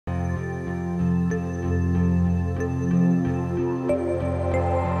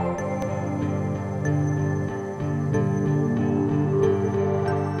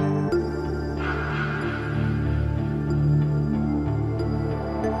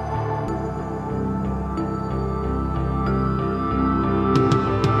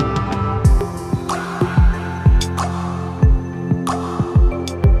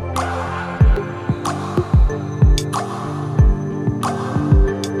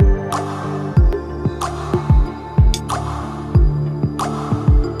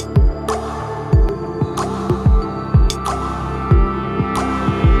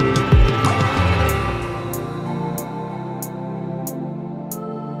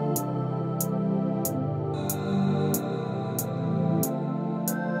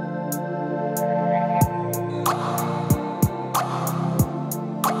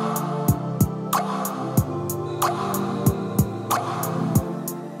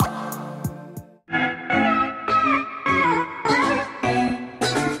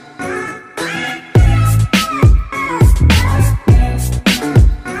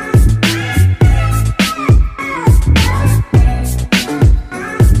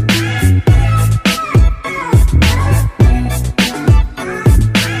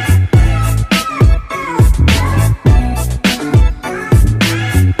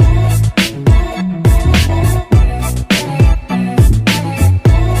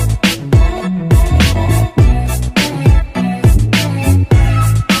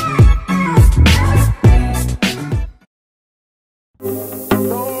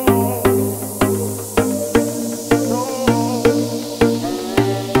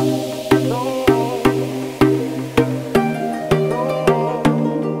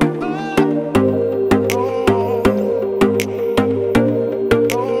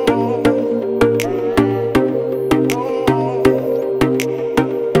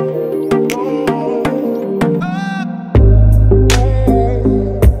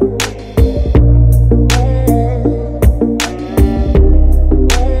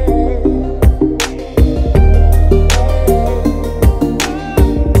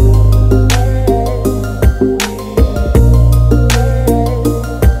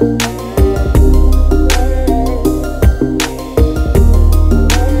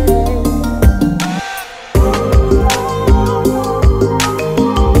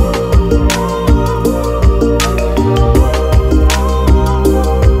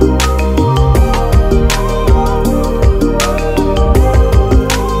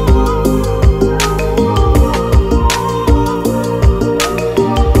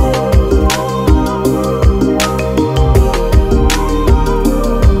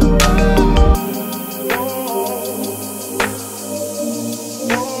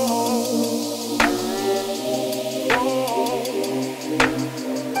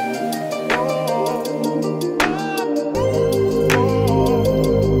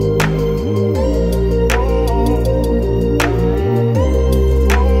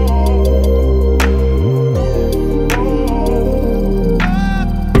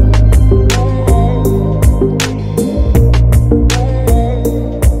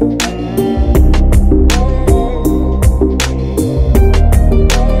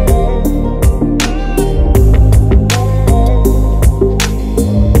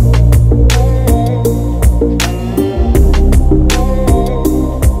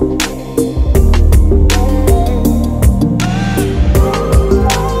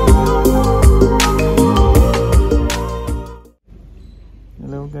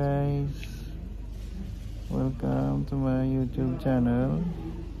Hello guys, welcome to my YouTube channel.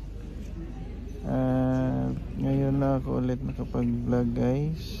 Ngayon na ako ulit nakapag-vlog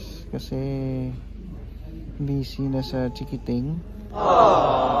guys, kasi busy na sa Chikiting.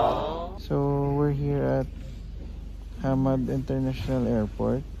 So we're here at Hamad International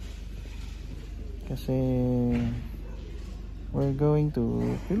Airport kasi we're going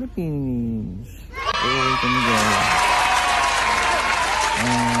to Philippines. Uuwi kami guys.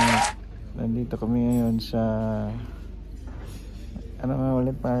 Nandito kami ngayon sa ano nga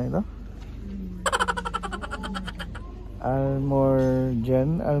ulit pa ito?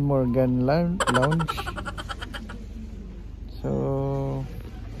 Almorgan Lounge. So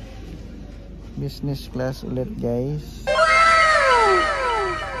business class ulit guys.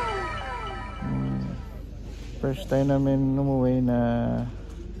 First time namin umuwi na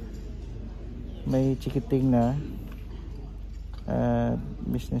may Chikiting na.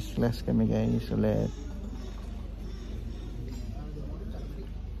 Business class kami guys ulit.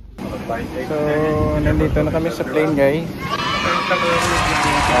 So nandito na kami sa plane guys.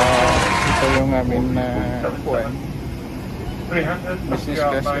 Ito yung aming upuan. Business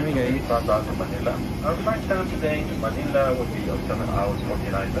class kami guys. Our flight time today to Manila will be 7 hours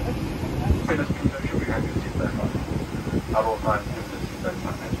 49 minutes. Pinas should we have your seatbelt on? Our time to the seatbelt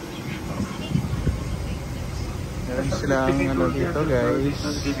on. Meron silang ano dito guys,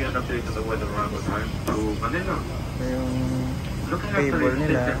 yung table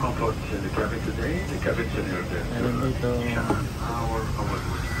nila. Meron dito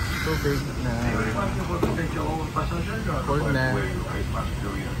tubig na cold na.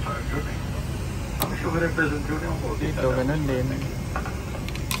 Dito ganun din.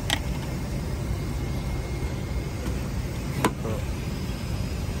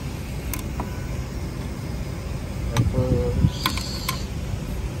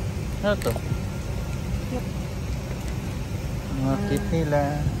 Ano to? Mga kit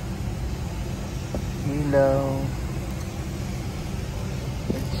nila, ilaw,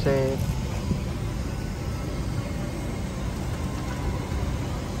 headset.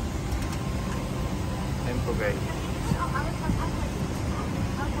 Ayan po guys.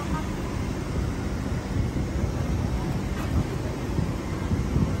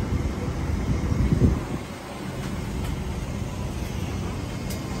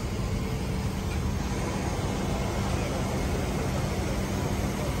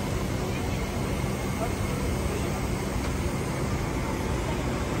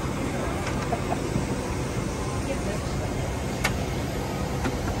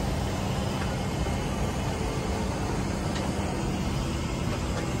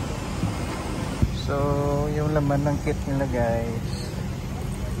 So, yung laman ng kit nila guys.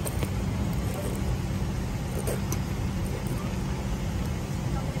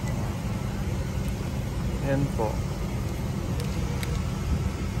 Yan po.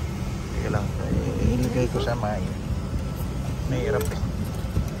 Sige lang. Ilagay ko sa may. Mahirap eh.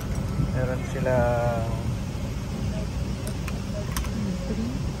 Meron sila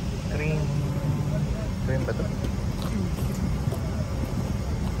cream. Cream ba ito?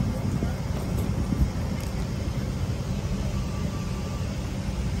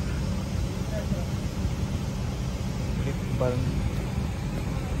 Balm,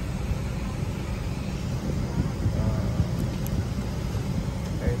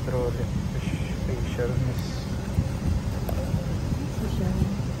 hydraulic facial mist,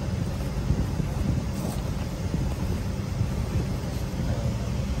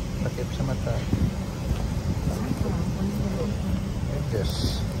 takip sa mata.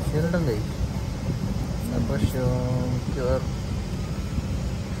 Yes, yun lang guys. Tapos yung QR.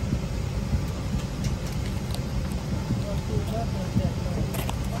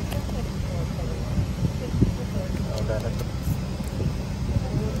 Wala na to.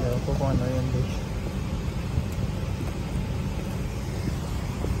 Ewan ko kung ano yan guys.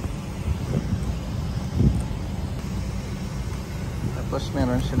 Tapos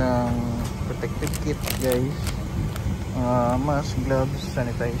meron silang protective kit guys. Mask, gloves,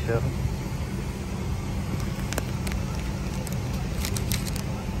 sanitizer.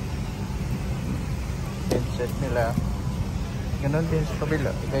 Headset nila. Ganon din sa kabila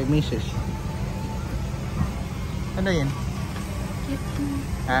kay Mrs. Ano yun? Kit.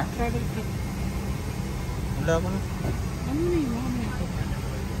 Ha? Travel kit. Wala ko na. Ano na yun? Ano na ito?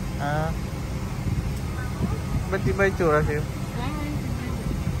 Ba't di ba itsura sa'yo?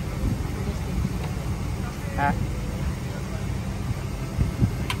 Ha?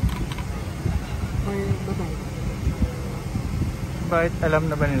 Or babae? Bakit alam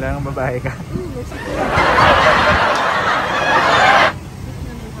na ba nila ang babae ka?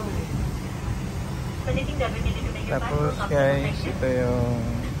 Tapos guys, ito yung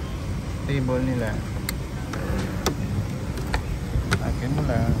table nila. Akin mo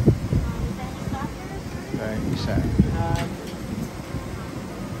lang. Dahil isa.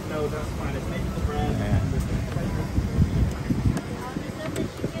 Ayan.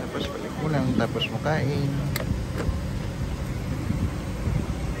 Tapos balik mo lang, tapos mo kain.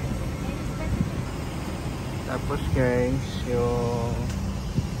 Tapos guys, yung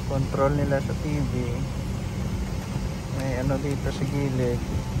control nila sa TV, may ano dito sa gilid.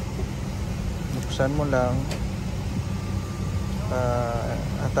 Buksan mo lang,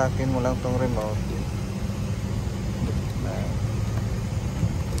 atakin mo lang tong remote.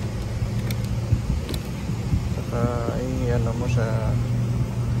 Saka i-ano mo sa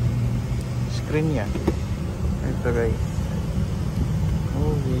screen niya. Ito guys,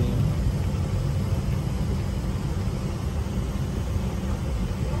 movie.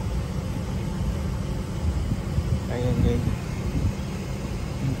 Ayan guys,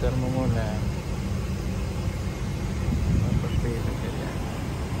 enter mo muna, tapos pili ka dyan.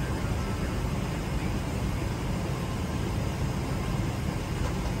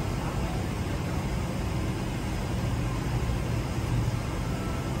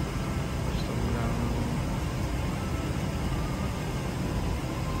 Gusto mo lang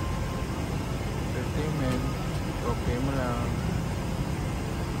entertainment, okay mo lang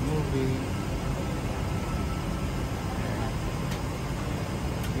movie.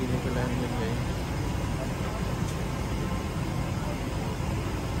 Pili ko lang yun guys.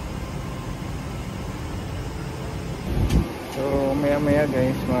 So maya maya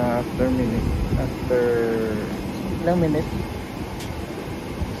guys, mga after ilang minutes?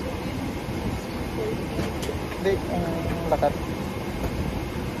 Hindi, lakat.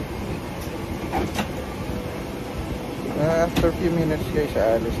 After few minutes guys,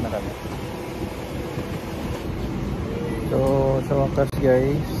 aalis na kami. So sa wakas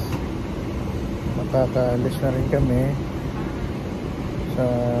guys, makakaalis na rin kami sa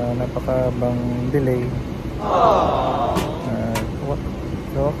napakabang delay.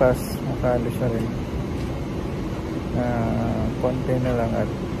 Sa wakas, makaalis na rin. Konti na lang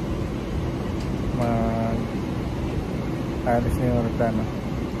at mag-alis na yung aeroplano.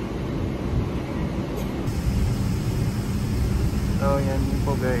 So yan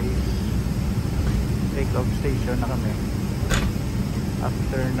po guys, take off station na kami.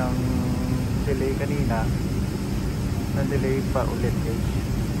 After ng delay kanina, na-delay pa ulit guys.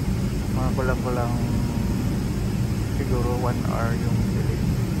 Mga kulang-kulang siguro 1 hour yung delay.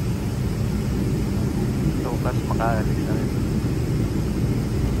 So pas makaalis na rin.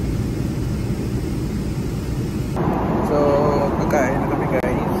 So kakain na kami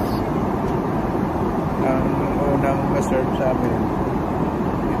guys. Ang unang ma-serve sa amin,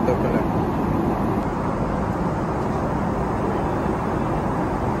 ito pala.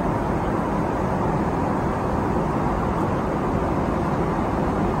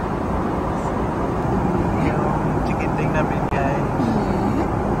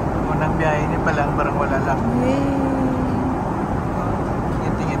 Biyahe niya pa lang, parang wala lang.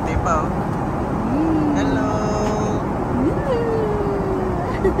 Ngiti-ngiti pa oh. Hello.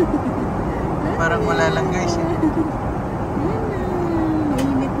 Parang wala lang guys eh.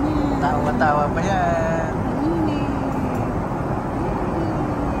 Tawa-tawa pa yan.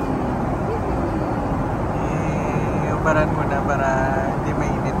 Iubaran mo na para hindi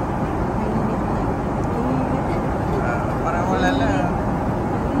mainit. Parang wala lang.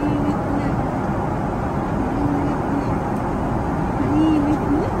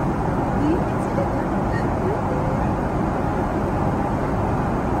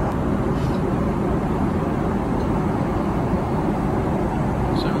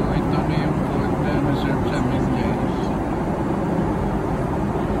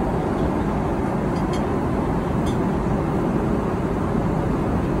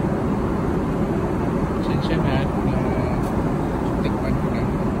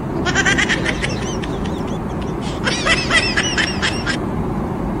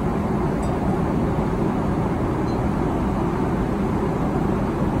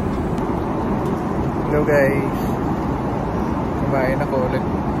 Hello guys, kumain ako ulit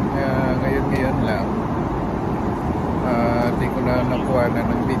ngayon lang. Hindi ko na nakuha na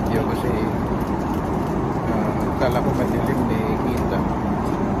ng video kasi kala ko madilim kita.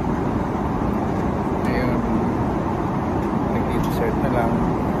 Ngayon nag-insert na lang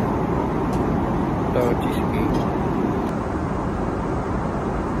ito, cheesecake.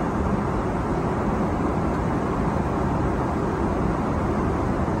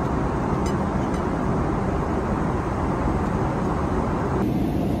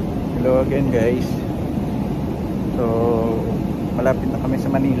 Hello again guys. So malapit na kami sa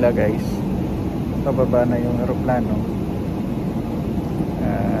Manila guys. Pababa na yung aeroplano.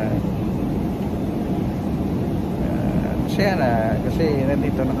 Masaya na kasi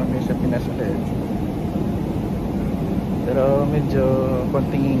nandito na kami sa Pinas ulit. Pero medyo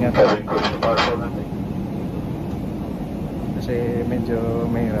konting ingat kasi medyo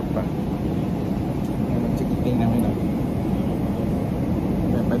mahirap pa yung ticketing namin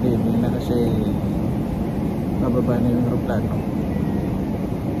napadili na kasi mababa na yung aeroplano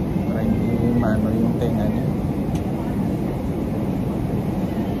para hindi mano yung tenga niya.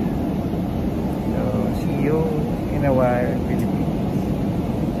 So see you in a while, Philippines.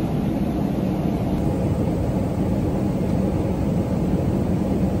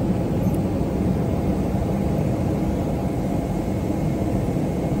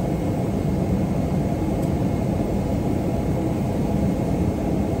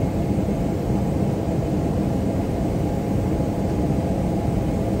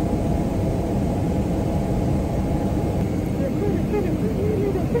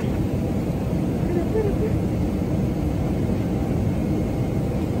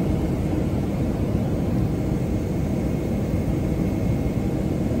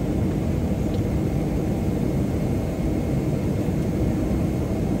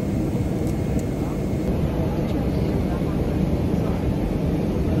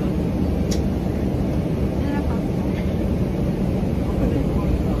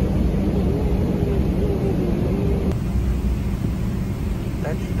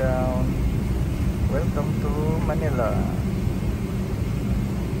 Touchdown. Welcome to Manila.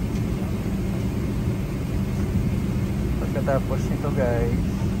 Pagkatapos nito guys,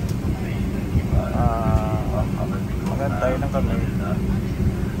 magantay lang kami.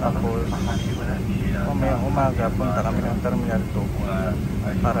 Tapos mamayang umaga punta kami ng Terminal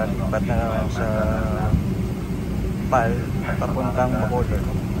 2 para lipat na naman sa PAL papuntang Bacolod.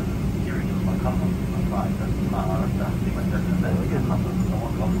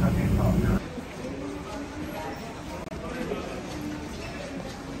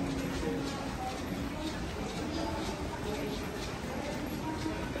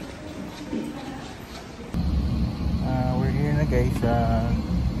 We're here na guys sa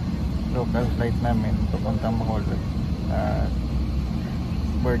local flight namin papuntang Bacolod.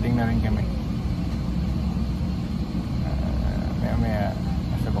 Boarding na rin kami. Maya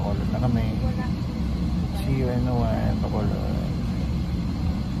nasa Bacolod na kami. See you in a while, Bacolod.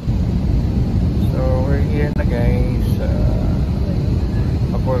 So we're here na guys sa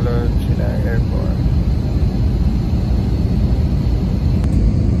Bacolod sila airport.